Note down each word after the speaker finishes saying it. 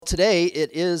Today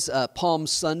it is Palm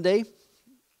Sunday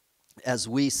as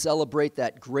we celebrate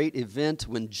that great event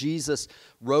when Jesus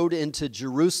rode into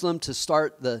Jerusalem to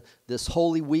start this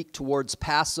Holy Week towards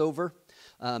Passover,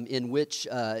 in which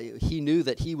he knew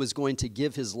that he was going to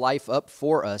give his life up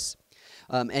for us.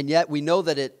 And yet we know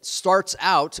that it starts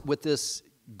out with this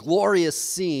glorious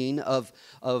scene of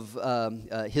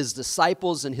his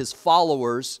disciples and his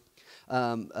followers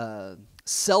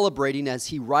celebrating as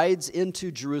he rides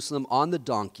into Jerusalem on the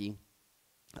donkey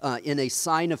in a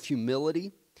sign of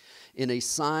humility, in a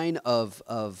sign of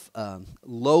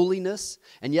lowliness,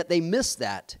 and yet they missed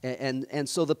that. And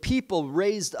so the people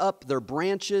raised up their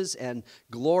branches and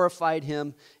glorified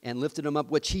him and lifted him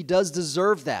up, which he does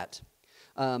deserve that.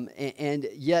 And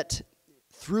yet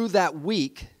through that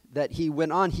week that he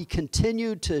went on, he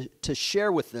continued to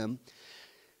share with them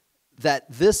that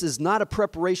this is not a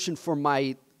preparation for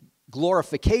my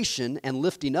glorification and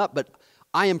lifting up, but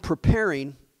I am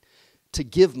preparing to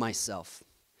give myself.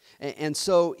 And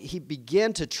so he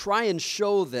began to try and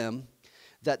show them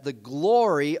that the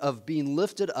glory of being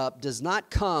lifted up does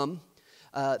not come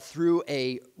through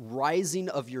a rising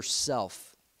of yourself,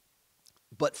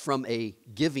 but from a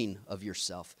giving of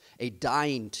yourself, a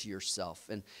dying to yourself.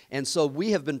 And so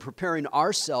we have been preparing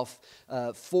ourselves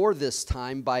for this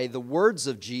time by the words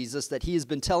of Jesus that he has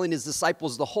been telling his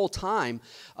disciples the whole time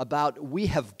about we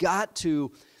have got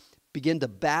to begin to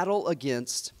battle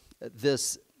against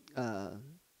this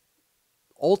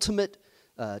ultimate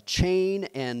chain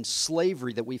and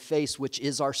slavery that we face, which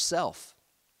is ourself.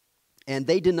 And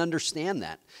they didn't understand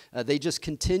that. They just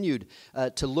continued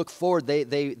to look forward.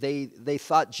 They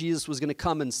thought Jesus was going to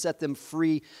come and set them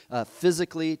free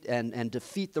physically and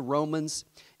defeat the Romans.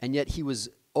 And yet he was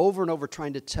over and over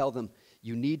trying to tell them,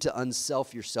 you need to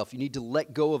unself yourself. You need to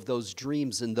let go of those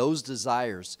dreams and those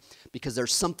desires because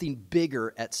there's something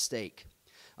bigger at stake.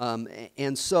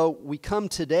 And so we come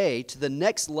today to the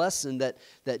next lesson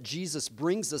that Jesus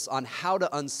brings us on how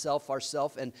to unself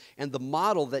ourselves and the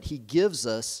model that he gives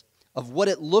us of what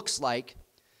it looks like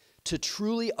to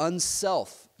truly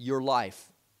unself your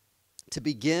life, to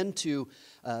begin to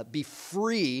be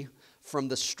free from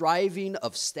the striving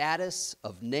of status,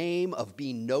 of name, of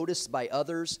being noticed by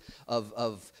others,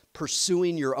 of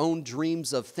pursuing your own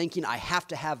dreams, of thinking, I have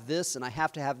to have this and I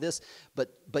have to have this,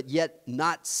 but yet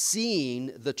not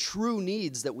seeing the true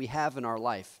needs that we have in our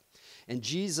life. And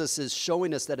Jesus is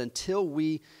showing us that until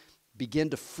we begin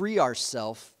to free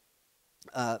ourselves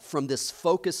from this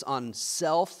focus on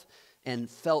self and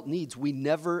felt needs, we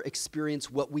never experience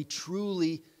what we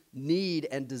truly need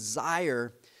and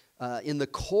desire in the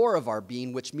core of our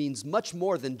being, which means much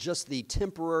more than just the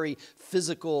temporary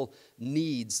physical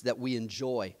needs that we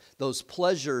enjoy. Those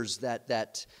pleasures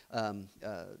that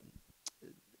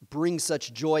bring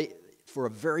such joy for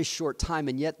a very short time,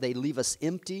 and yet they leave us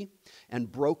empty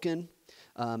and broken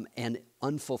and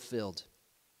unfulfilled.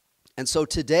 And so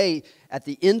today, at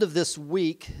the end of this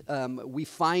week, we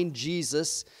find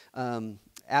Jesus,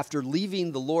 after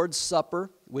leaving the Lord's Supper,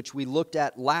 which we looked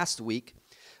at last week,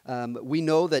 we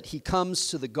know that he comes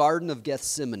to the Garden of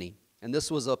Gethsemane. And this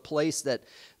was a place that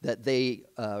they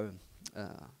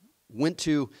went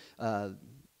to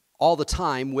all the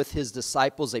time with his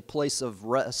disciples, a place of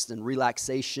rest and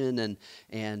relaxation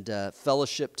and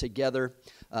fellowship together.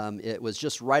 It was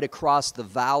just right across the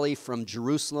valley from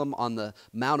Jerusalem on the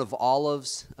Mount of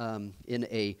Olives, in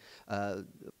a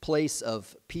place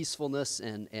of peacefulness,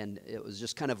 and it was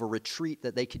just kind of a retreat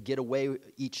that they could get away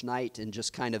each night and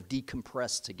just kind of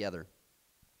decompress together.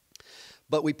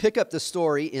 But we pick up the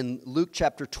story in Luke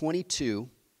chapter 22,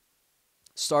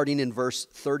 starting in verse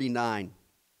 39.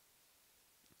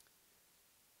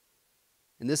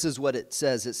 And this is what it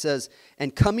says. It says,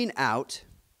 and coming out,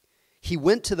 he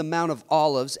went to the Mount of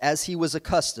Olives as he was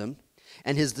accustomed,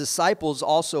 and his disciples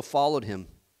also followed him.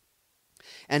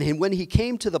 And when he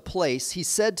came to the place, he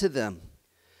said to them,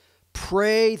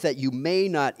 pray that you may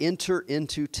not enter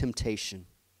into temptation.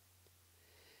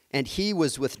 And he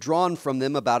was withdrawn from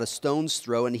them about a stone's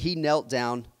throw, and he knelt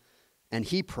down and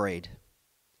he prayed.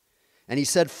 And he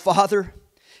said, Father,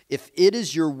 if it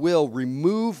is your will,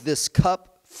 remove this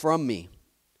cup from me.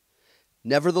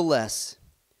 Nevertheless,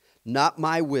 not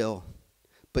my will,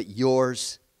 but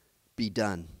yours be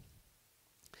done.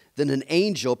 Then an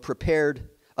angel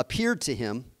appeared to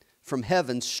him from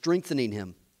heaven, strengthening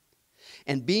him.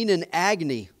 And being in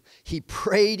agony, he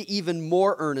prayed even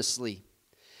more earnestly.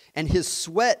 And his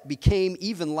sweat became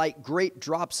even like great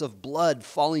drops of blood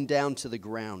falling down to the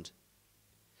ground.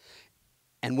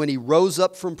 And when he rose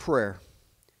up from prayer,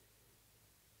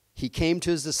 he came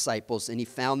to his disciples, and he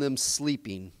found them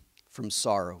sleeping from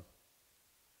sorrow.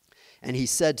 And he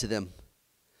said to them,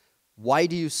 Why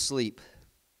do you sleep?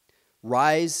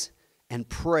 Rise and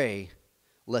pray,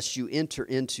 lest you enter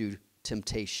into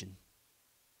temptation.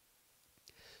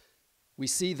 We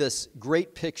see this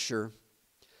great picture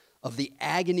of the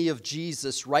agony of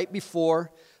Jesus right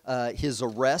before his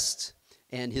arrest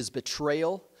and his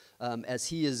betrayal, as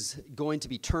he is going to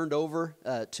be turned over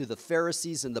to the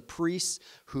Pharisees and the priests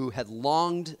who had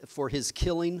longed for his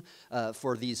killing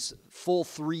for these full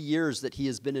 3 years that he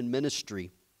has been in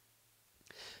ministry.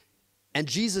 And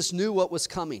Jesus knew what was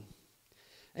coming.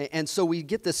 And so we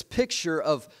get this picture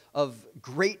of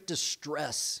great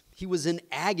distress. He was in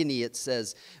agony, it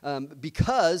says,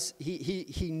 because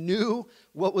he knew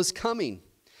what was coming.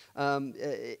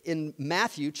 In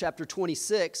Matthew chapter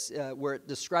 26, where it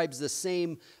describes the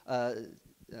same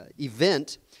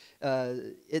event,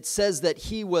 it says that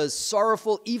he was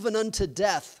sorrowful even unto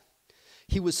death.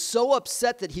 He was so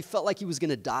upset that he felt like he was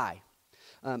going to die.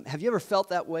 Have you ever felt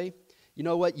that way? You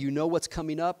know what? You know what's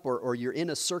coming up, or you're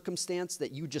in a circumstance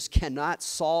that you just cannot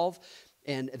solve,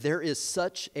 and there is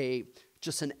such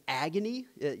just an agony.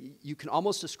 You can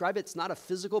almost describe it. It's not a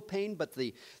physical pain, but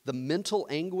the mental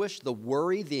anguish, the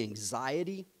worry, the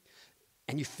anxiety,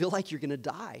 and you feel like you're going to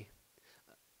die.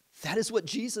 That is what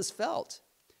Jesus felt.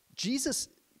 Jesus,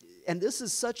 and this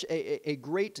is such a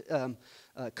great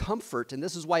comfort, and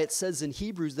this is why it says in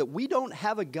Hebrews that we don't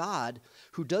have a God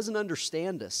who doesn't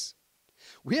understand us.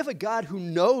 We have a God who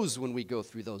knows when we go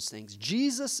through those things.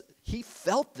 Jesus, he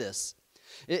felt this.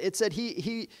 It said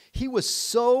he was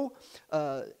so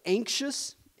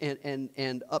anxious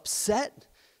and upset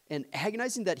and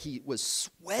agonizing that he was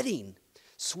sweating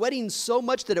so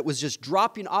much that it was just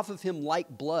dropping off of him like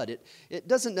blood. It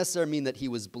doesn't necessarily mean that he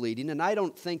was bleeding, and I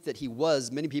don't think that he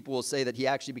was. Many people will say that he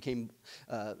actually became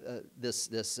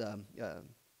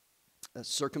a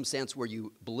circumstance where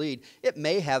you bleed. It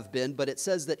may have been, but it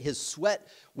says that his sweat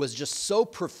was just so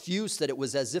profuse that it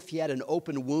was as if he had an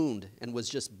open wound and was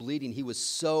just bleeding. He was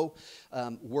so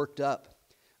worked up.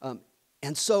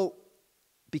 And so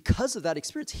because of that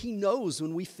experience, he knows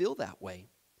when we feel that way.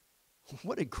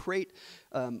 What a great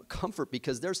comfort,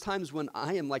 because there's times when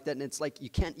I am like that, and it's like you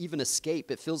can't even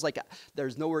escape. It feels like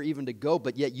there's nowhere even to go,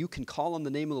 but yet you can call on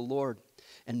the name of the Lord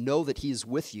and know that he is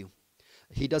with you.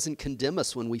 He doesn't condemn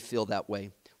us when we feel that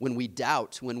way, when we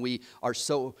doubt, when we are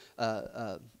so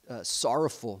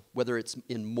sorrowful, whether it's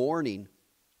in mourning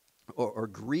or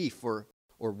grief or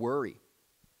worry.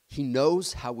 He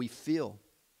knows how we feel.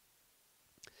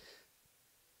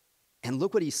 And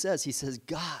look what he says. He says,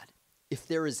 God, if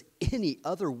there is any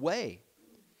other way.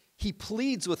 He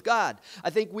pleads with God. I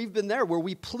think we've been there where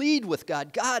we plead with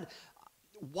God. God,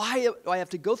 why do I have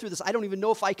to go through this? I don't even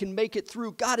know if I can make it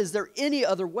through. God, is there any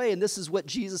other way? And this is what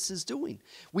Jesus is doing.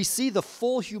 We see the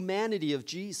full humanity of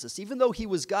Jesus. Even though he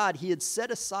was God, he had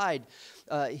set aside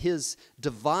his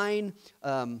divine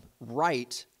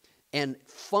right and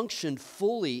functioned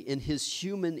fully in his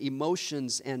human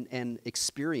emotions and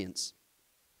experience.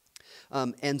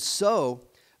 And so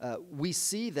we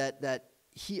see that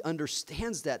he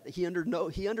understands that.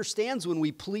 He understands when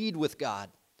we plead with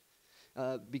God.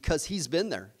 Because he's been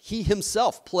there. He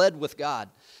himself pled with God.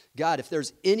 God, if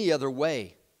there's any other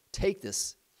way, take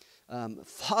this.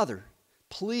 Father,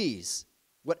 please,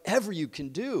 whatever you can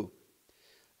do.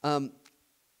 And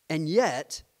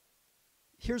yet,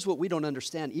 here's what we don't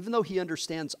understand. Even though he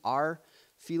understands our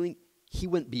feeling, he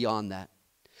went beyond that.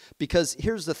 Because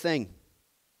here's the thing.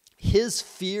 His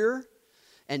fear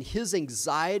and his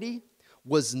anxiety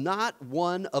was not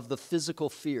one of the physical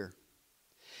fear.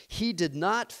 He did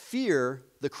not fear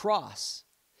the cross.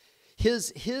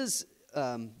 His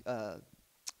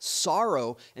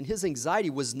sorrow and his anxiety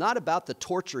was not about the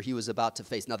torture he was about to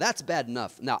face. Now, that's bad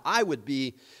enough. Now, I would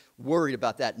be worried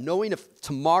about that. Knowing if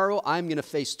tomorrow I'm going to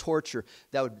face torture,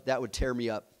 that would tear me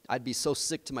up. I'd be so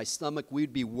sick to my stomach.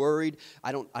 We'd be worried.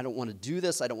 I don't want to do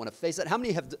this. I don't want to face it. How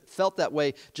many have felt that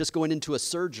way just going into a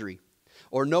surgery?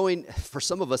 Or knowing, for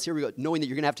some of us, here we go, knowing that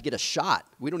you're going to have to get a shot.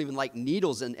 We don't even like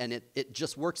needles, and it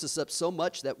just works us up so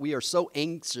much that we are so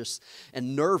anxious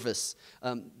and nervous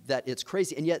that it's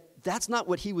crazy. And yet, that's not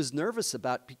what he was nervous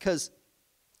about, because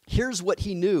here's what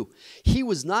he knew. He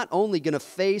was not only going to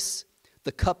face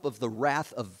the cup of the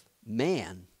wrath of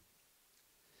man,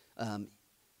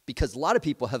 because a lot of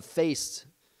people have faced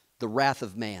the wrath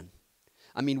of man.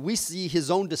 I mean, we see his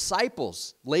own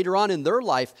disciples later on in their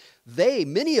life.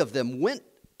 Many of them went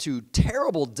to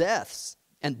terrible deaths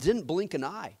and didn't blink an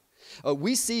eye.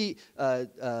 We see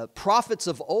prophets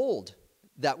of old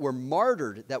that were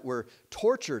martyred, that were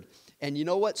tortured. And you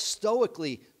know what?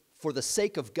 Stoically, for the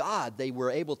sake of God, they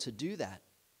were able to do that.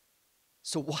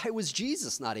 So why was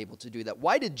Jesus not able to do that?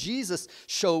 Why did Jesus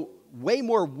show way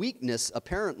more weakness,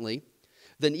 apparently,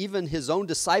 than even his own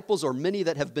disciples or many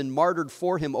that have been martyred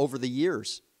for him over the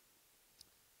years.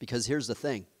 Because here's the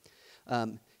thing.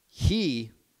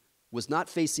 He was not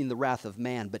facing the wrath of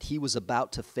man, but he was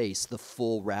about to face the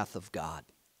full wrath of God.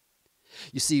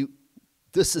 You see,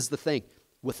 this is the thing.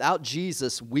 Without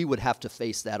Jesus, we would have to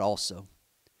face that also.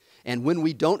 And when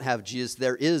we don't have Jesus,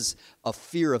 there is a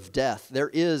fear of death.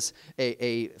 There is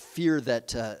a fear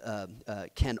that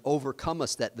can overcome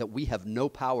us that we have no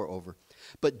power over.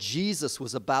 But Jesus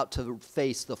was about to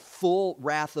face the full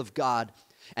wrath of God,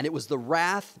 and it was the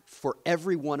wrath for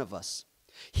every one of us.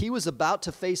 He was about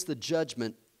to face the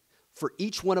judgment for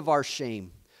each one of our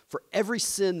shame, for every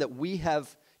sin that we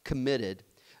have committed,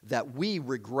 that we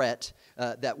regret,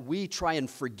 that we try and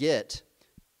forget,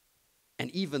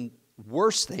 and even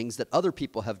worse things that other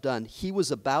people have done. He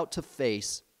was about to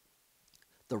face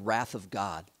the wrath of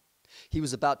God. He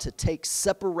was about to take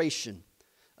separation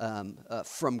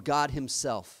from God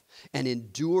himself and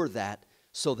endure that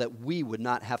so that we would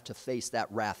not have to face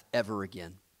that wrath ever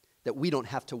again, that we don't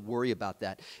have to worry about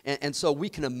that. And so we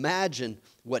can imagine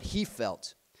what he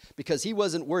felt, because he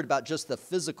wasn't worried about just the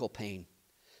physical pain,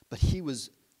 but he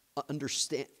was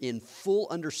in full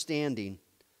understanding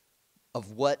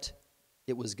of what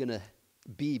it was going to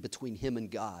be between him and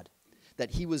God,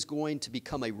 that he was going to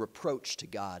become a reproach to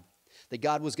God, that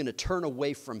God was going to turn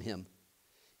away from him,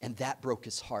 and that broke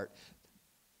his heart.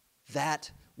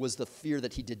 That was the fear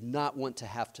that he did not want to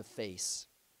have to face.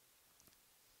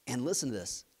 And listen to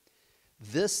this.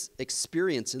 This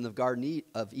experience in the Garden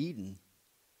of Eden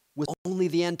was only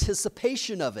the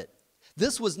anticipation of it.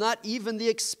 This was not even the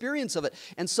experience of it.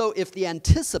 And so if the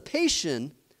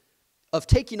anticipation of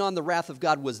taking on the wrath of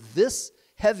God was this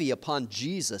heavy upon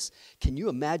Jesus, can you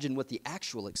imagine what the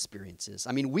actual experience is?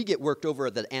 I mean, we get worked over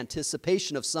at the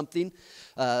anticipation of something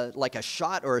like a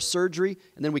shot or a surgery,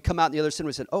 and then we come out on the other side and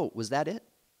we said, oh, was that it?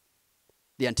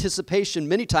 The anticipation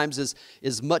many times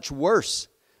is much worse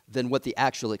than what the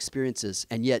actual experience is.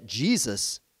 And yet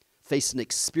Jesus faced an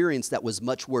experience that was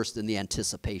much worse than the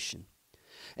anticipation.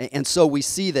 And so we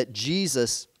see that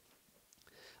Jesus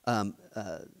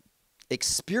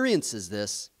experiences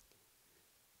this,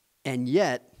 and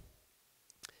yet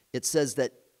it says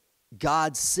that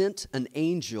God sent an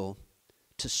angel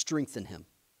to strengthen him.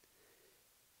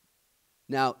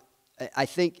 Now, I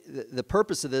think the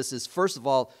purpose of this is, first of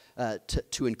all,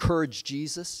 to encourage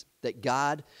Jesus, that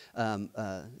God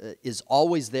is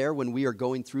always there when we are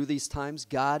going through these times.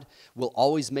 God will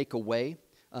always make a way,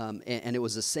 and it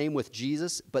was the same with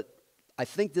Jesus. But I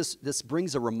think this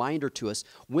brings a reminder to us,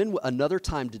 when another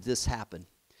time did this happen?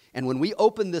 And when we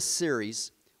opened this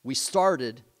series, we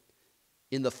started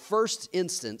in the first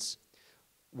instance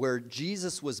where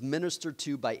Jesus was ministered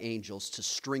to by angels to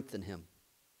strengthen him.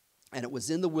 And it was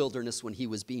in the wilderness when he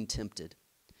was being tempted.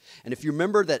 And if you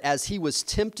remember that as he was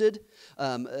tempted,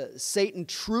 Satan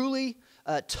truly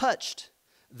touched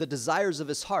the desires of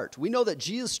his heart. We know that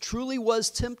Jesus truly was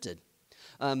tempted,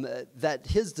 that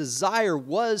his desire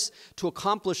was to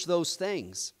accomplish those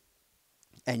things.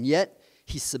 And yet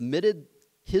he submitted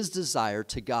his desire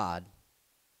to God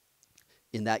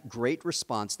in that great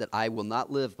response that I will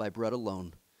not live by bread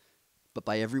alone, but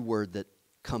by every word that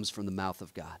comes from the mouth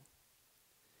of God.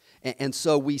 And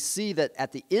so we see that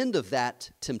at the end of that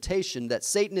temptation, that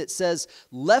Satan, it says,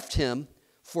 left him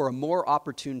for a more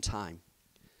opportune time.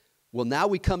 Well, now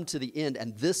we come to the end,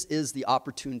 and this is the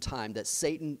opportune time that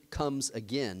Satan comes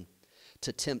again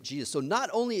to tempt Jesus. So not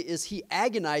only is he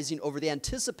agonizing over the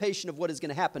anticipation of what is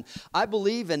going to happen, I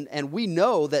believe and we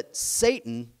know that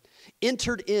Satan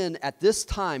entered in at this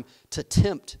time to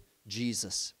tempt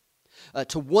Jesus,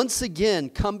 to once again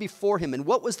come before him. And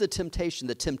what was the temptation?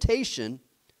 The temptation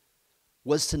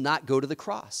was to not go to the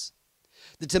cross.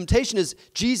 The temptation is,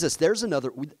 Jesus,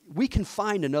 we can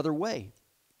find another way.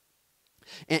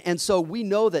 And so we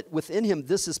know that within him,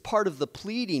 this is part of the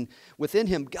pleading within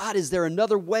him. God, is there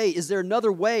another way? Is there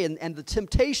another way? And the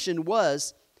temptation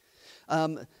was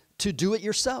to do it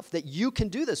yourself, that you can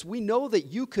do this. We know that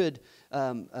you could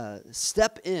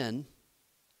step in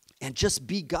and just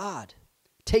be God.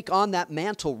 Take on that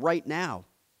mantle right now.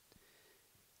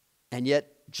 And yet,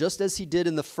 just as he did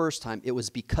in the first time, it was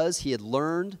because he had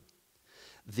learned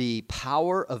the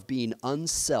power of being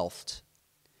unselfed.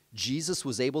 Jesus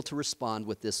was able to respond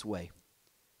with this way: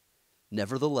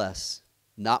 nevertheless,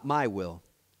 not my will,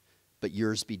 but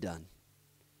yours be done.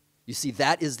 You see,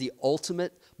 that is the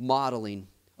ultimate modeling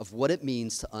of what it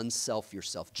means to unself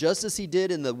yourself. Just as he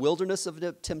did in the wilderness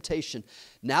of temptation,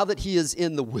 now that he is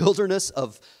in the wilderness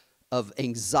of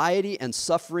anxiety and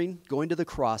suffering, going to the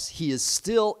cross, he is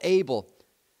still able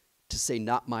to say,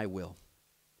 not my will,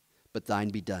 but thine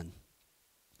be done.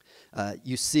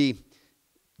 You see,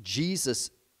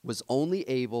 Jesus was only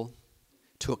able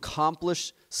to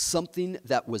accomplish something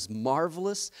that was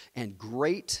marvelous and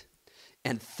great,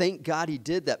 and thank God he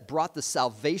did, that brought the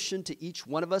salvation to each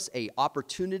one of us, a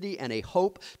opportunity and a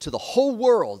hope to the whole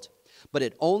world. But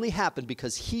it only happened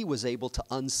because he was able to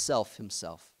unself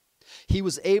himself. He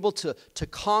was able to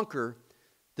conquer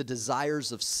the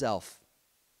desires of self.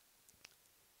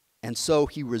 And so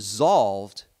he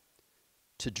resolved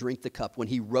to drink the cup. When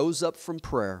he rose up from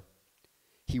prayer,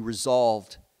 he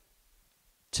resolved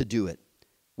to do it.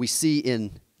 We see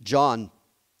in John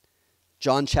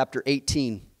chapter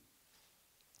 18,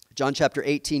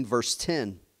 verse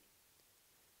 10.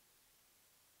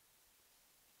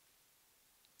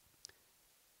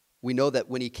 We know that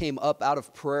when he came up out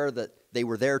of prayer that they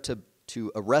were there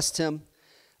to arrest him.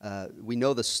 We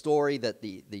know the story that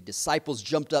the disciples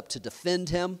jumped up to defend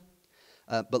him.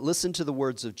 But listen to the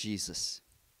words of Jesus.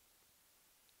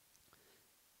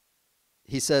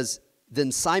 He says,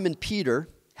 "Then Simon Peter,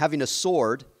 having a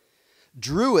sword,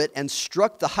 drew it and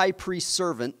struck the high priest's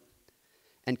servant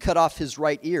and cut off his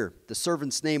right ear. The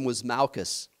servant's name was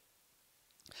Malchus.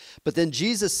 But then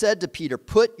Jesus said to Peter,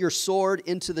 'Put your sword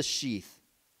into the sheath.'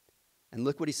 And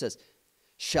look what he says.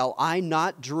 'Shall I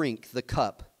not drink the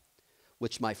cup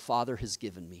which my Father has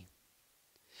given me?'"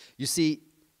 You see,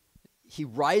 he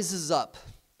rises up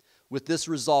with this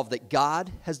resolve that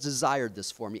God has desired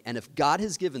this for me. And if God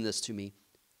has given this to me,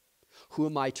 who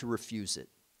am I to refuse it?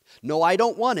 No, I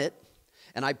don't want it.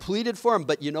 And I pleaded for him.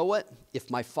 But you know what? If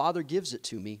my Father gives it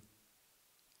to me,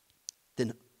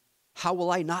 then how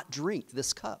will I not drink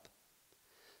this cup?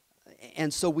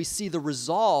 And so we see the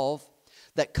resolve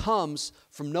that comes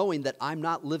from knowing that I'm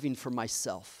not living for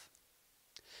myself,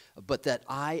 but that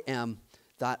I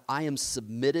am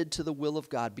submitted to the will of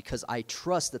God because I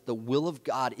trust that the will of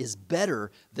God is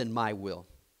better than my will.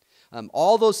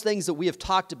 All those things that we have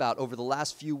talked about over the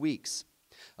last few weeks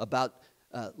about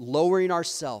lowering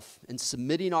ourselves and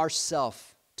submitting ourselves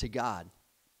to God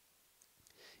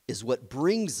is what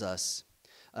brings us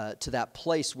to that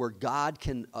place where God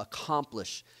can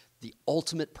accomplish the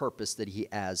ultimate purpose that he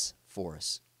has for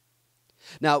us.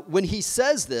 Now, when he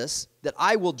says this, that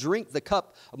I will drink the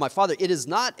cup of my Father, it is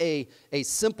not a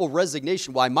simple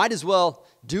resignation. Well, I might as well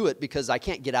do it because I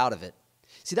can't get out of it.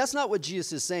 See, that's not what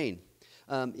Jesus is saying.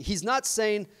 He's not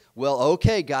saying, well,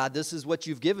 okay, God, this is what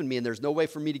you've given me, and there's no way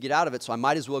for me to get out of it, so I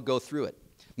might as well go through it.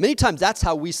 Many times that's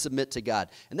how we submit to God,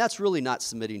 and that's really not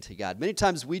submitting to God. Many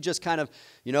times we just kind of,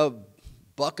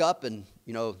 buck up and,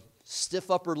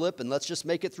 stiff upper lip, and let's just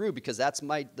make it through because that's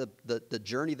the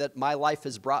journey that my life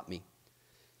has brought me.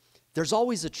 There's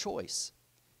always a choice.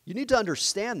 You need to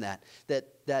understand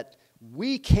that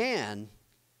we can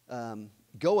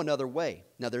go another way.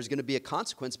 Now, there's going to be a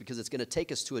consequence because it's going to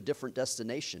take us to a different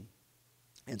destination.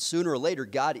 And sooner or later,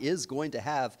 God is going to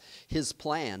have his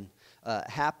plan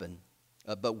happen,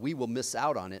 but we will miss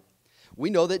out on it. We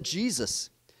know that Jesus,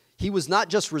 he was not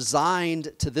just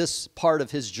resigned to this part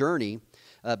of his journey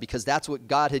because that's what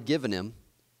God had given him,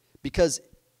 because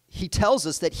he tells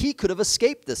us that he could have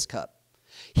escaped this cup.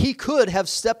 He could have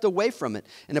stepped away from it.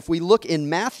 And if we look in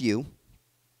Matthew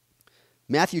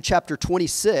chapter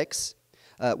 26,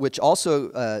 which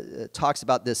also talks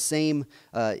about this same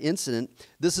incident,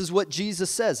 this is what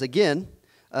Jesus says. Again,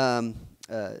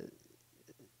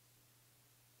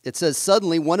 it says,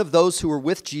 "Suddenly one of those who were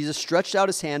with Jesus stretched out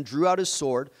his hand, drew out his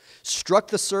sword, struck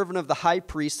the servant of the high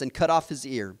priest, and cut off his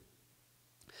ear."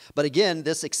 But again,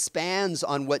 this expands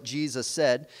on what Jesus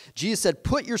said. Jesus said,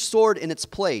 "Put your sword in its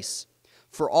place,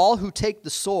 for all who take the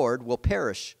sword will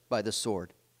perish by the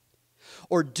sword.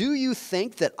 Or do you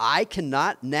think that I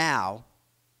cannot now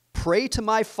pray to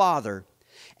my Father,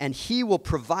 and he will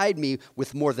provide me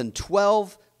with more than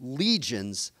 12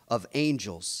 legions of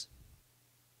angels?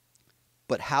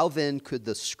 But how then could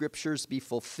the scriptures be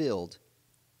fulfilled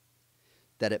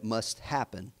that it must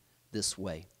happen this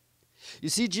way?" You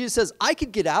see, Jesus says, I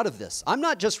could get out of this. I'm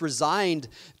not just resigned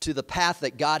to the path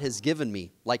that God has given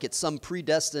me, like it's some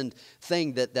predestined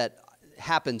thing that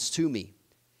happens to me.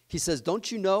 He says,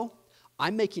 don't you know?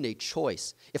 I'm making a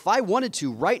choice. If I wanted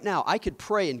to, right now, I could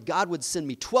pray and God would send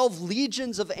me 12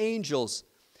 legions of angels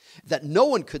that no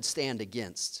one could stand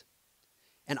against.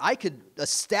 And I could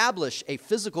establish a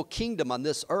physical kingdom on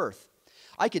this earth.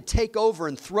 I could take over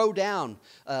and throw down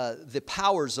the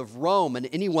powers of Rome and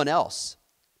anyone else.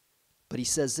 But he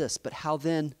says this, but how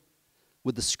then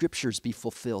would the scriptures be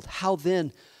fulfilled? How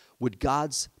then would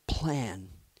God's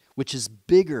plan, which is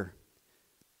bigger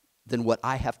than what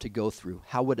I have to go through,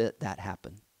 how would that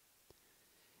happen?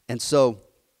 And so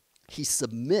he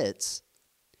submits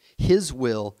his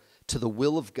will to the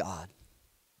will of God.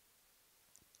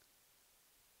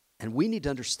 And we need to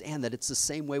understand that it's the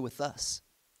same way with us.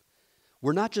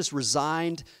 We're not just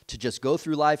resigned to just go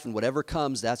through life and whatever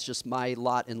comes, that's just my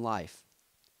lot in life.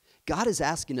 God is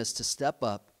asking us to step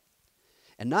up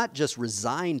and not just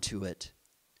resign to it,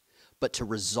 but to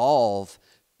resolve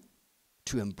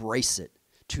to embrace it,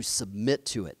 to submit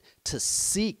to it, to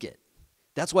seek it.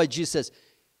 That's why Jesus says,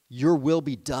 your will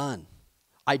be done.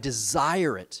 I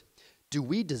desire it. Do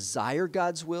we desire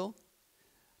God's will?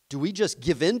 Do we just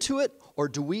give into it, or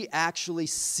do we actually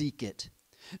seek it?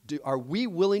 Are we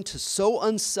willing to so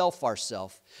unself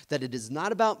ourselves that it is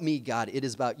not about me, God, it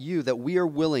is about you, that we are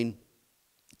willing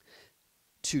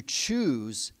to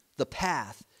choose the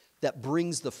path that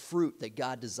brings the fruit that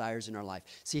God desires in our life?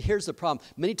 See, here's the problem.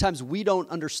 Many times we don't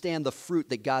understand the fruit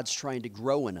that God's trying to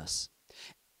grow in us,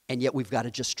 and yet we've got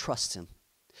to just trust Him.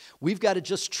 We've got to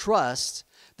just trust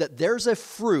that there's a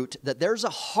fruit, that there's a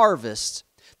harvest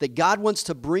that God wants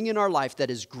to bring in our life that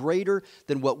is greater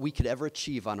than what we could ever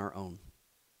achieve on our own.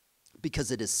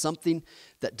 Because it is something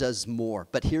that does more.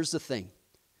 But here's the thing.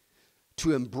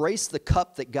 To embrace the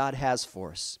cup that God has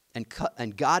for us,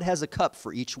 and God has a cup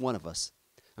for each one of us.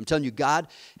 I'm telling you, God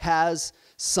has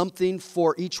something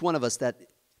for each one of us that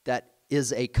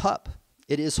is a cup.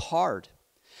 It is hard.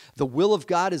 The will of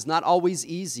God is not always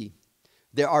easy.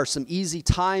 There are some easy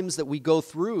times that we go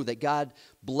through that God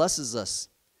blesses us.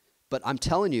 But I'm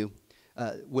telling you,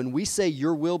 when we say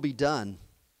your will be done,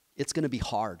 it's going to be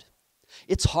hard.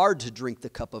 It's hard to drink the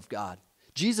cup of God.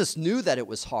 Jesus knew that it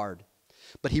was hard,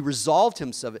 but He resolved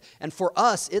Himself. And for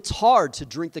us, it's hard to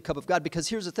drink the cup of God, because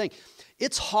here's the thing.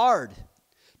 It's hard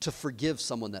to forgive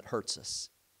someone that hurts us.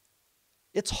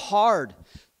 It's hard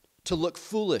to look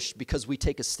foolish because we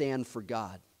take a stand for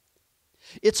God.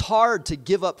 It's hard to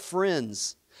give up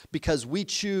friends because we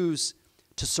choose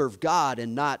to serve God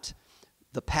and not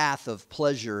the path of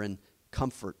pleasure and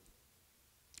comfort.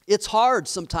 It's hard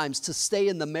sometimes to stay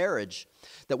in the marriage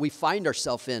that we find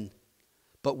ourselves in,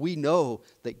 but we know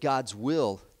that God's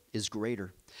will is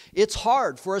greater. It's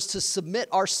hard for us to submit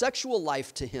our sexual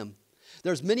life to Him.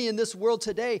 There's many in this world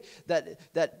today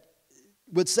that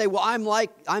would say, well,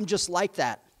 I'm just like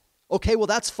that. Okay, well,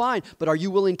 that's fine, but are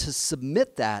you willing to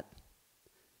submit that,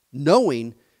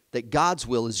 knowing that God's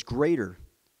will is greater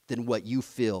than what you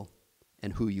feel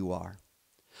and who you are?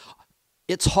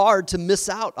 It's hard to miss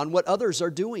out on what others are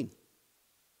doing.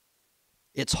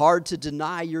 It's hard to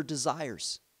deny your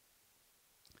desires,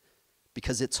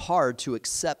 because it's hard to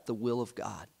accept the will of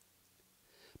God.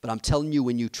 But I'm telling you,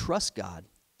 when you trust God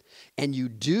and you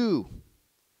do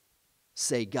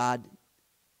say, God,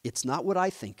 it's not what I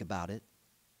think about it,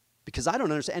 because I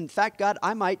don't understand. In fact, God,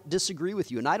 I might disagree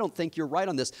with you, and I don't think you're right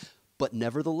on this, but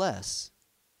nevertheless,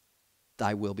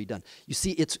 thy will be done. You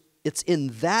see, it's in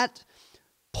that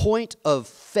point of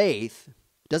faith.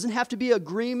 It doesn't have to be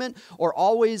agreement or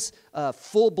always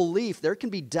full belief. There can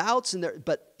be doubts in there,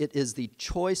 but it is the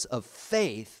choice of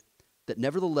faith that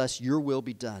nevertheless your will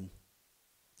be done,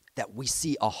 that we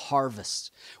see a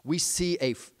harvest. We see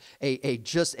a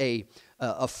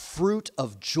fruit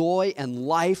of joy and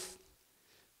life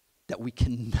that we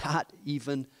cannot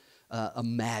even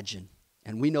imagine.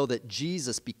 And we know that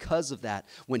Jesus, because of that,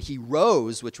 when He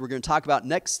rose, which we're going to talk about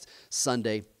next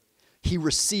Sunday, He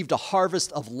received a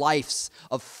harvest of lives,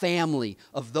 of family,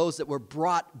 of those that were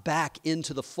brought back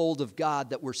into the fold of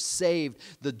God, that were saved,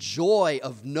 the joy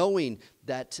of knowing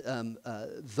that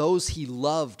those He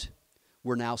loved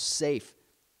were now safe.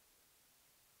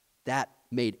 That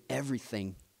made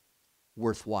everything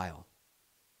worthwhile.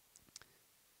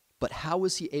 But how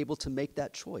was He able to make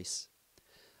that choice?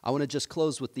 I want to just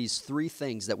close with these three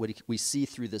things that we see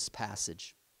through this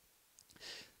passage.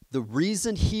 The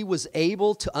reason He was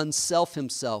able to unself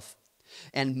Himself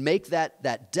and make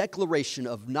that declaration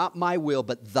of not my will,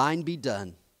 but thine be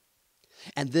done,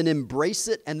 and then embrace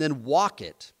it and then walk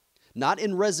it, not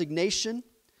in resignation,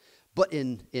 but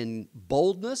in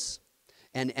boldness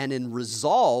and in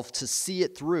resolve to see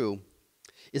it through,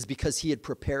 is because He had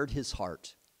prepared His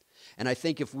heart. And I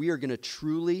think if we are going to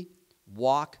truly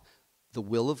walk the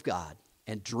will of God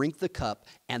and drink the cup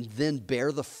and then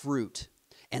bear the fruit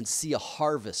and see a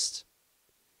harvest,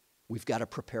 we've got to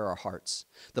prepare our hearts.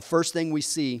 The first thing we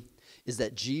see is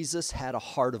that Jesus had a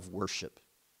heart of worship.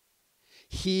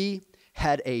 He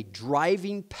had a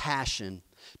driving passion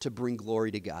to bring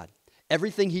glory to God.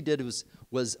 Everything He did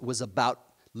was about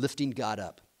lifting God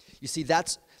up. You see,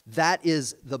 that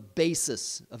is the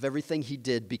basis of everything He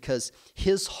did, because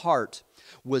His heart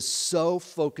was so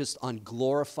focused on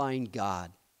glorifying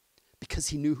God, because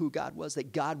He knew who God was,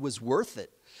 that God was worth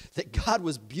it, that God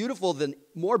was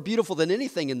more beautiful than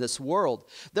anything in this world.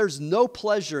 There's no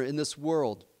pleasure in this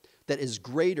world that is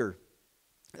greater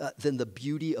than the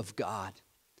beauty of God,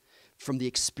 from the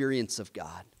experience of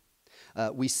God.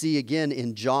 We see again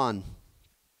in John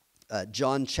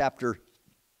chapter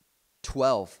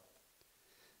 12,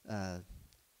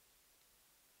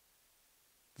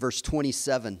 verse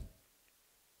 27.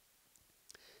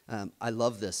 I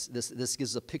love this. This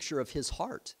gives a picture of his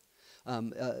heart,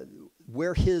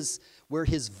 where his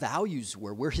values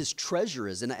were, where his treasure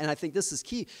is. And I think this is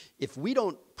key. If we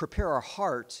don't prepare our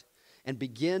heart and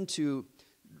begin to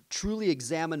truly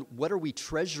examine what are we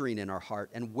treasuring in our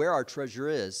heart and where our treasure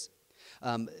is,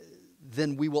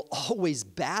 then we will always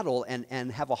battle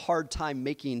and have a hard time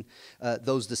making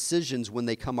those decisions when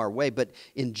they come our way. But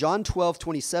in John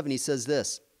 12:27, he says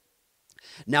this,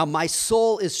 "Now my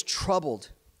soul is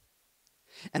troubled.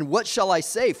 And what shall I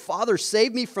say? Father,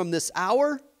 save me from this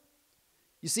hour?"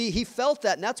 You see, he felt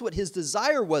that, and that's what his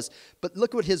desire was. But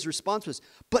look what his response was.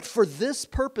 "But for this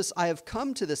purpose I have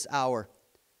come to this hour.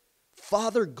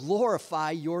 Father, glorify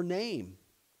your name."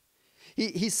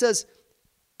 He says,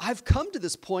 I've come to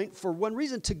this point for one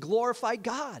reason, to glorify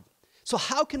God. So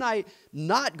how can I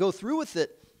not go through with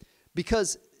it?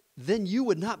 Because then you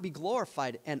would not be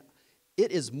glorified. And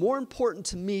it is more important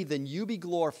to me than you be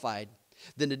glorified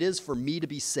than it is for me to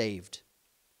be saved.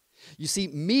 You see,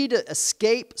 me to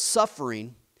escape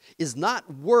suffering is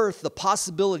not worth the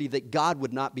possibility that God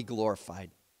would not be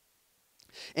glorified.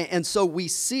 And so we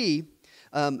see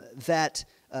that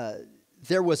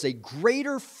there was a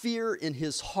greater fear in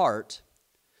his heart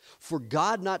for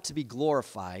God not to be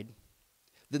glorified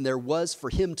than there was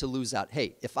for him to lose out.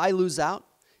 Hey, if I lose out,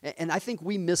 and I think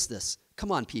we miss this.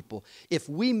 Come on, people. If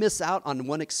we miss out on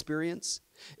one experience,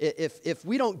 if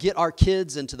we don't get our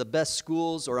kids into the best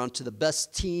schools or onto the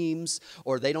best teams,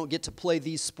 or they don't get to play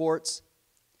these sports,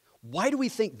 why do we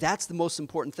think that's the most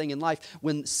important thing in life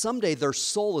when someday their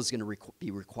soul is going to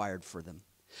be required for them?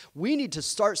 We need to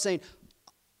start saying,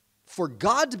 for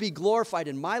God to be glorified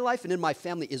in my life and in my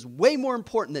family is way more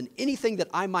important than anything that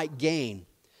I might gain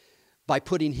by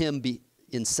putting him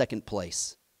in second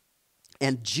place.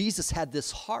 And Jesus had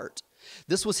this heart.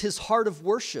 This was his heart of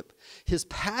worship, his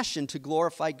passion to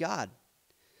glorify God.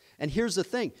 And here's the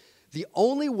thing. The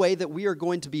only way that we are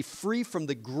going to be free from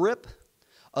the grip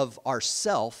of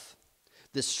ourself,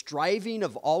 this striving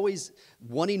of always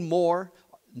wanting more,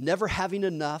 never having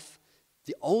enough,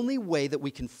 the only way that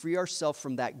we can free ourselves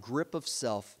from that grip of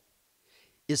self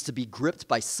is to be gripped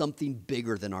by something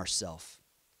bigger than ourself.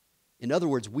 In other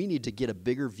words, we need to get a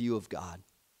bigger view of God.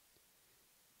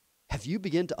 Have you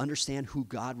begun to understand who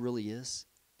God really is?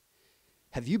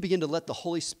 Have you begun to let the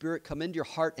Holy Spirit come into your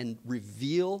heart and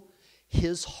reveal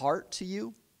his heart to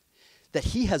you? That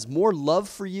he has more love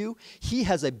for you. He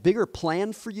has a bigger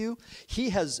plan for you.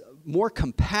 He has more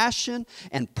compassion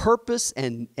and purpose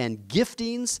and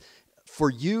giftings for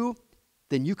you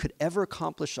than you could ever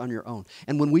accomplish on your own.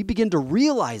 And when we begin to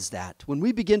realize that, when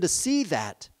we begin to see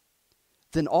that,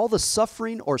 then all the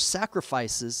suffering or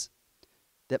sacrifices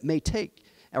that may take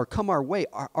or come our way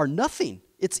are nothing.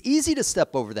 It's easy to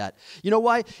step over that. You know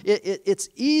why? It's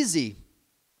easy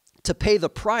to pay the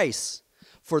price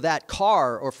for that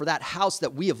car or for that house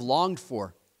that we have longed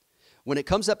for. When it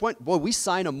comes to that point, boy, we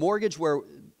sign a mortgage where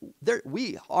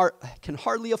we can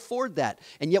hardly afford that,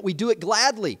 and yet we do it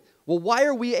gladly. Well, why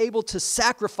are we able to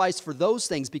sacrifice for those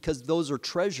things? Because those are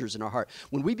treasures in our heart.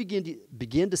 When we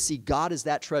begin to see God as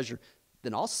that treasure,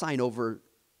 then I'll sign over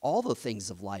all the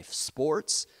things of life: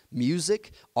 sports,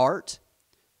 music, art,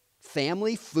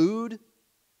 family, food.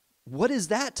 What is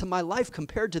that to my life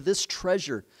compared to this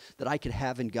treasure that I could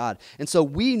have in God? And so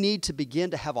we need to begin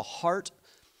to have a heart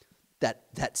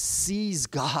that sees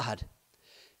God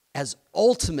as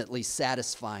ultimately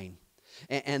satisfying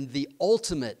and the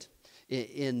ultimate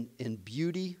in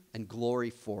beauty and glory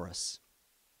for us.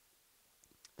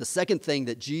 The second thing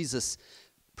that Jesus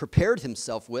prepared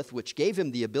himself with, which gave him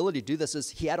the ability to do this,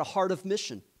 is he had a heart of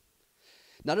mission.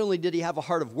 Not only did he have a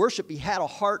heart of worship, he had a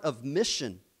heart of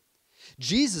mission.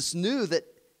 Jesus knew that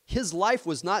his life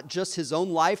was not just his own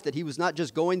life, that he was not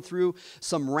just going through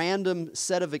some random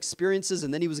set of experiences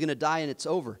and then he was going to die and it's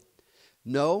over.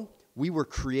 No, we were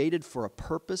created for a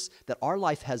purpose, that our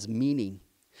life has meaning,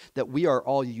 that we are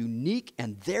all unique,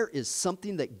 and there is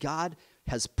something that God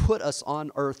has put us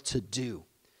on earth to do,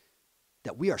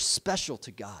 that we are special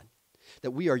to God,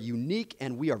 that we are unique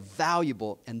and we are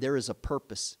valuable, and there is a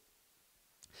purpose.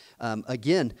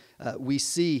 We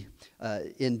see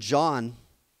in John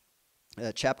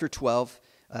chapter 12,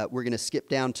 we're going to skip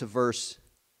down to verse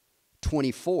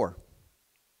 24.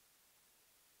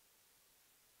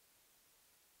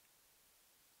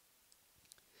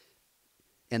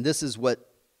 And this is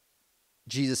what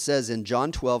Jesus says in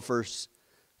John 12, verse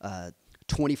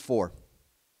 24.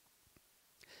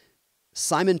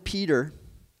 Simon Peter,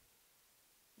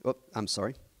 I'm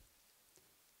sorry.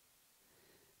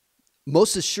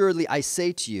 Most assuredly, I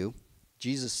say to you,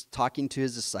 Jesus talking to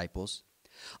his disciples,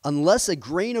 unless a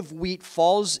grain of wheat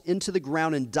falls into the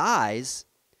ground and dies,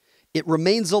 it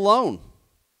remains alone.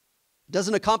 It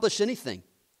doesn't accomplish anything.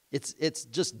 It's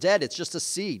just dead. It's just a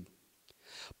seed.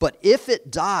 But if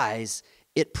it dies,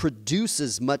 it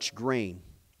produces much grain.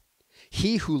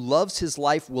 He who loves his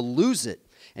life will lose it,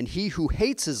 and he who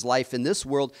hates his life in this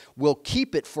world will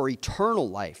keep it for eternal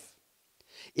life.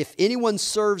 If anyone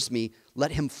serves me,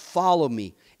 let him follow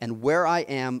me, and where I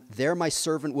am, there my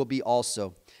servant will be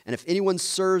also. And if anyone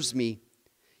serves me,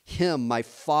 him my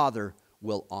Father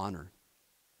will honor.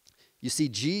 You see,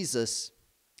 Jesus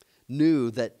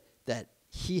knew that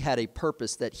he had a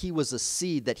purpose, that he was a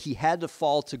seed, that he had to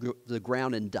fall to the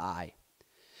ground and die.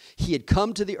 He had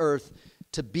come to the earth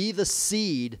to be the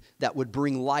seed that would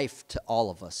bring life to all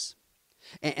of us.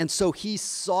 And so he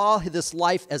saw this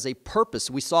life as a purpose.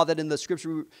 We saw that in the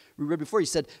scripture we read before. He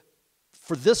said,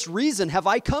 for this reason have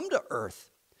I come to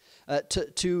earth,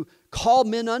 to call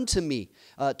men unto me,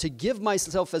 to give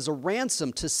myself as a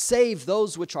ransom, to save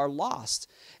those which are lost.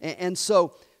 And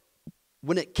so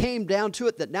when it came down to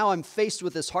it that now I'm faced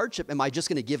with this hardship, am I just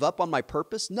going to give up on my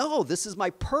purpose? No, this is my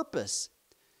purpose.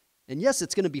 And yes,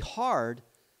 it's going to be hard,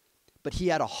 but he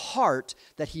had a heart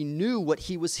that he knew what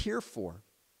he was here for.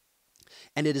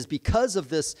 And it is because of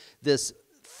this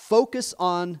focus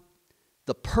on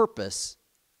the purpose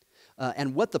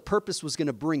and what the purpose was going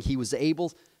to bring, he was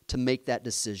able to make that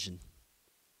decision.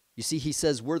 You see, he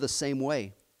says we're the same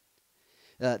way,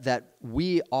 that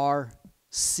we are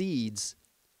seeds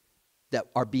that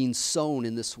are being sown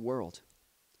in this world.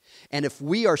 And if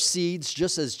we are seeds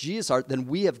just as Jesus are, then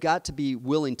we have got to be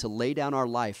willing to lay down our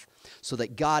life so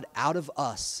that God out of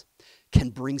us can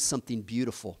bring something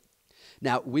beautiful.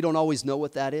 Now, we don't always know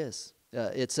what that is.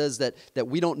 It says that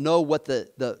we don't know what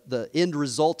the end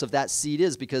result of that seed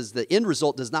is, because the end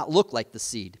result does not look like the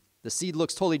seed. The seed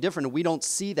looks totally different, and we don't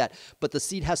see that. But the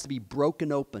seed has to be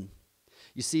broken open.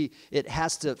 You see, it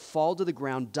has to fall to the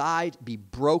ground, die, be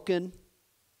broken,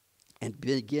 and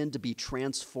begin to be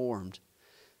transformed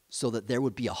so that there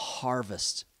would be a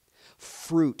harvest,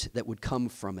 fruit that would come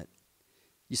from it.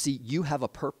 You see, you have a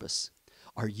purpose.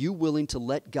 Are you willing to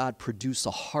let God produce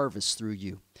a harvest through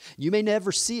you? You may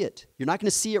never see it. You're not going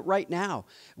to see it right now.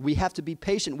 We have to be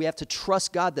patient. We have to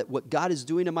trust God that what God is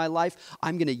doing in my life,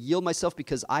 I'm going to yield myself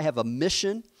because I have a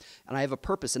mission and I have a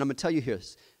purpose. And I'm going to tell you here,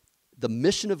 the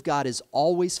mission of God is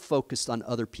always focused on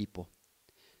other people.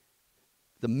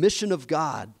 The mission of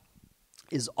God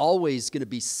is always going to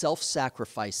be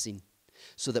self-sacrificing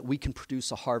so that we can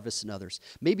produce a harvest in others.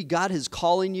 Maybe God is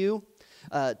calling you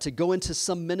to go into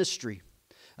some ministry.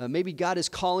 Maybe God is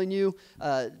calling you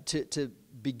to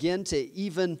begin to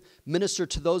even minister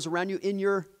to those around you in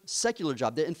your secular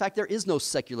job. In fact, there is no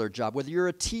secular job. Whether you're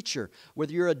a teacher,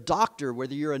 whether you're a doctor,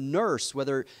 whether you're a nurse,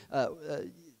 whether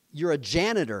you're a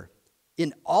janitor,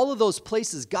 in all of those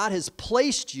places, God has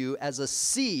placed you as a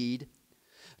seed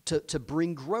to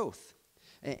bring growth.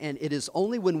 And it is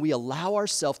only when we allow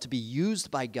ourselves to be used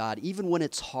by God, even when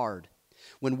it's hard,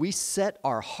 when we set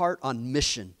our heart on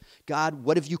mission, God,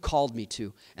 what have you called me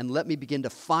to? And let me begin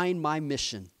to find my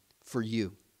mission for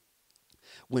you.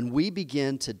 When we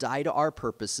begin to die to our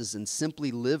purposes and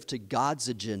simply live to God's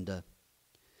agenda,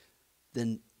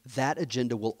 then that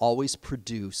agenda will always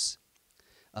produce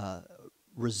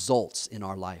results in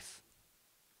our life.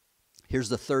 Here's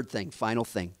the third thing, final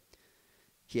thing.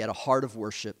 He had a heart of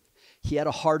worship. He had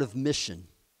a heart of mission.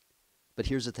 But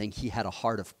here's the thing, he had a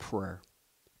heart of prayer.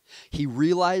 He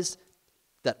realized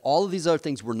that all of these other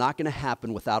things were not going to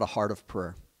happen without a heart of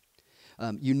prayer.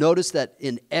 You notice that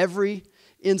in every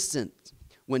instant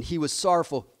when he was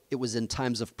sorrowful, it was in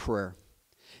times of prayer.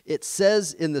 It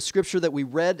says in the scripture that we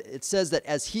read, it says that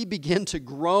as he began to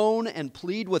groan and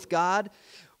plead with God,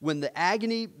 when the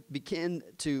agony began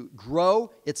to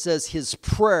grow, it says his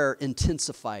prayer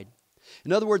intensified.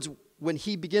 In other words, when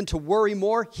he began to worry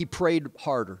more, he prayed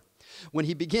harder. When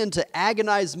he began to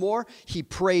agonize more, he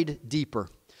prayed deeper.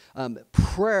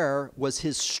 Prayer was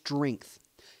his strength.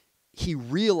 He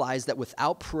realized that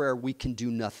without prayer, we can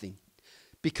do nothing.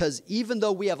 Because even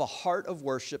though we have a heart of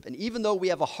worship, and even though we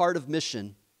have a heart of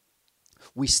mission,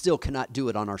 we still cannot do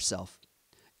it on ourselves.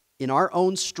 In our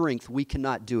own strength, we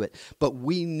cannot do it. But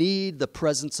we need the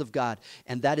presence of God.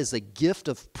 And that is a gift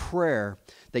of prayer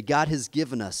that God has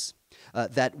given us.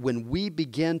 That when we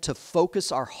begin to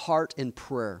focus our heart in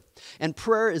prayer, and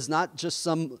prayer is not just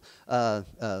some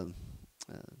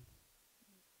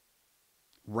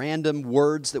random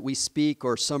words that we speak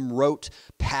or some rote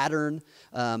pattern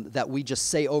that we just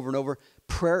say over and over.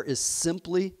 Prayer is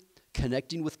simply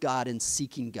connecting with God and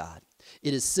seeking God.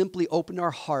 It is simply opening our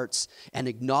hearts and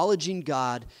acknowledging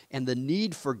God and the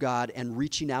need for God and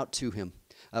reaching out to Him,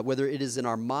 whether it is in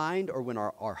our mind or in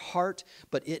our heart,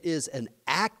 but it is an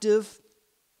active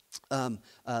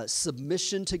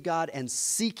submission to God and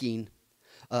seeking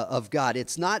of God.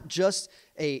 It's not just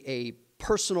a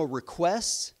personal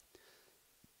request,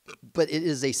 but it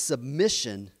is a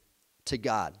submission to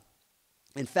God.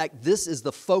 In fact, this is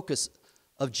the focus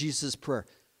of Jesus' prayer.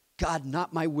 God,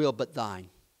 not my will, but thine.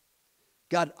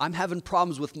 God, I'm having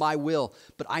problems with my will,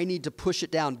 but I need to push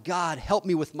it down. God, help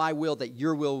me with my will that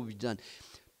your will be done.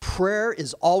 Prayer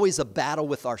is always a battle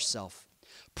with ourselves.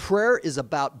 Prayer is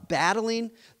about battling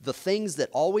the things that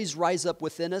always rise up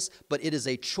within us, but it is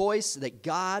a choice that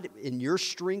God, in your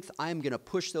strength, I am going to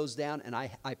push those down, and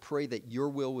I pray that your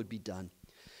will would be done.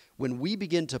 When we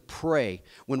begin to pray,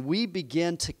 when we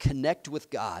begin to connect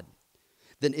with God,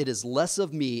 then it is less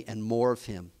of me and more of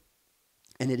Him.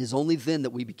 And it is only then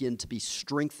that we begin to be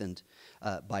strengthened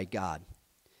by God.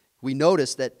 We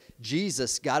notice that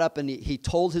Jesus got up and he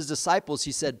told his disciples,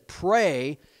 he said,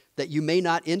 pray that you may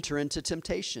not enter into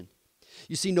temptation.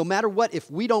 You see, no matter what, if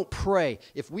we don't pray,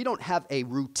 if we don't have a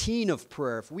routine of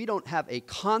prayer, if we don't have a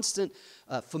constant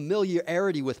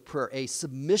familiarity with prayer, a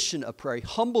submission of prayer, a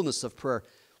humbleness of prayer,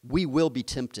 we will be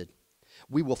tempted.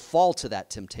 We will fall to that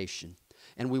temptation.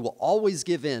 And we will always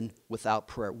give in without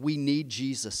prayer. We need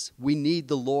Jesus. We need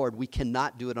the Lord. We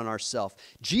cannot do it on ourselves.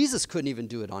 Jesus couldn't even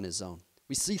do it on his own.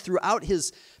 We see throughout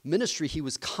his ministry, he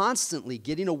was constantly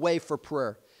getting away for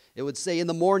prayer. It would say in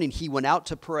the morning, he went out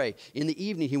to pray. In the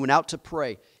evening, he went out to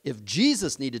pray. If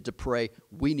Jesus needed to pray,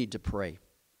 we need to pray.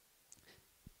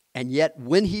 And yet,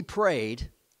 when he prayed,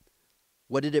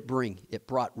 what did it bring? It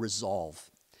brought resolve.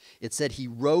 It said he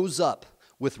rose up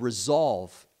with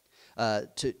resolve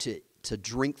to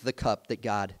drink the cup that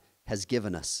God has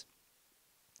given us.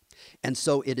 And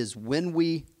so it is when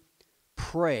we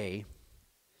pray,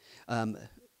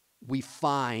 we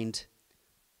find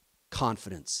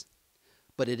confidence.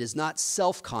 But it is not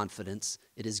self-confidence,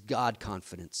 it is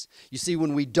God-confidence. You see,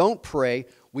 when we don't pray,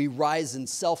 we rise in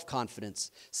self-confidence.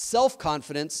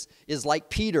 Self-confidence is like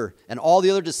Peter and all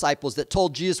the other disciples that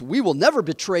told Jesus, we will never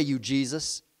betray you,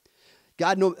 Jesus.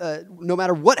 God, no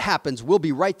matter what happens, we'll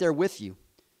be right there with you.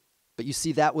 But you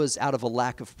see, that was out of a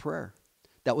lack of prayer.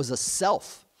 That was a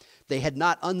self. They had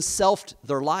not unselfed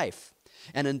their life.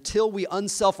 And until we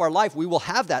unself our life, we will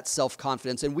have that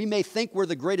self-confidence. And we may think we're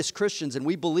the greatest Christians and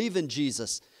we believe in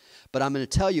Jesus. But I'm going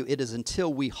to tell you, it is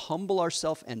until we humble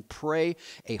ourselves and pray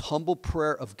a humble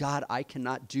prayer of, God, I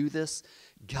cannot do this.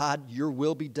 God, your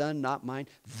will be done, not mine.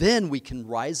 Then we can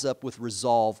rise up with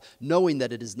resolve, knowing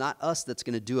that it is not us that's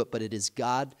going to do it, but it is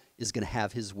God is going to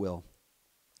have his will.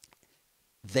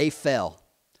 They fell.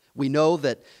 We know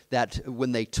that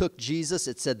when they took Jesus,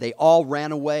 it said they all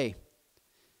ran away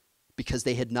because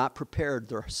they had not prepared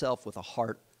themselves with a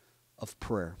heart of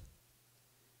prayer.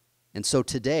 And so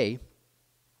today,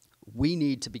 we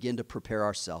need to begin to prepare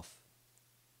ourselves.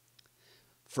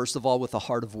 First of all, with a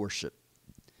heart of worship.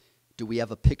 Do we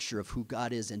have a picture of who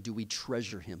God is, and do we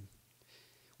treasure him?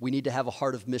 We need to have a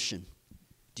heart of mission.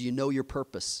 Do you know your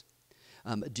purpose?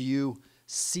 Do you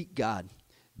seek God?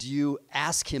 Do you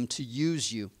ask him to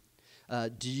use you?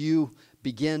 Do you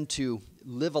begin to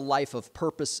live a life of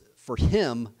purpose for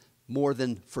him more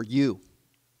than for you?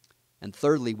 And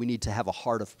thirdly, we need to have a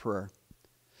heart of prayer.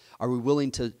 Are we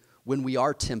willing to, when we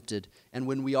are tempted and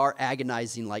when we are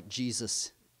agonizing like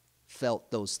Jesus felt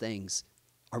those things,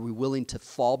 are we willing to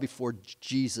fall before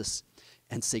Jesus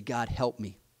and say, God, help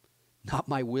me? Not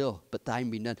my will, but thine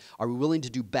be done. Are we willing to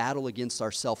do battle against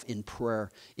ourselves in prayer,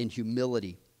 in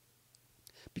humility?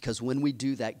 Because when we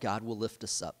do that, God will lift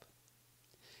us up.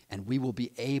 And we will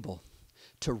be able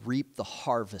to reap the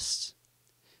harvest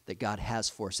that God has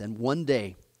for us. And one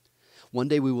day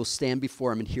we will stand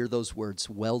before him and hear those words,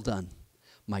 well done,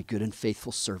 my good and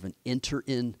faithful servant. Enter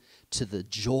into the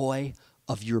joy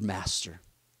of your master.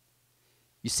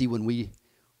 You see, when we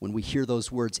hear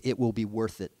those words, it will be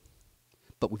worth it.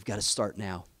 But we've got to start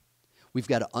now. We've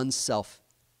got to unself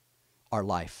our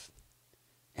life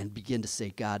and begin to say,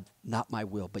 God, not my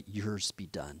will, but yours be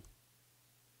done.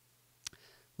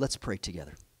 Let's pray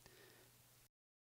together.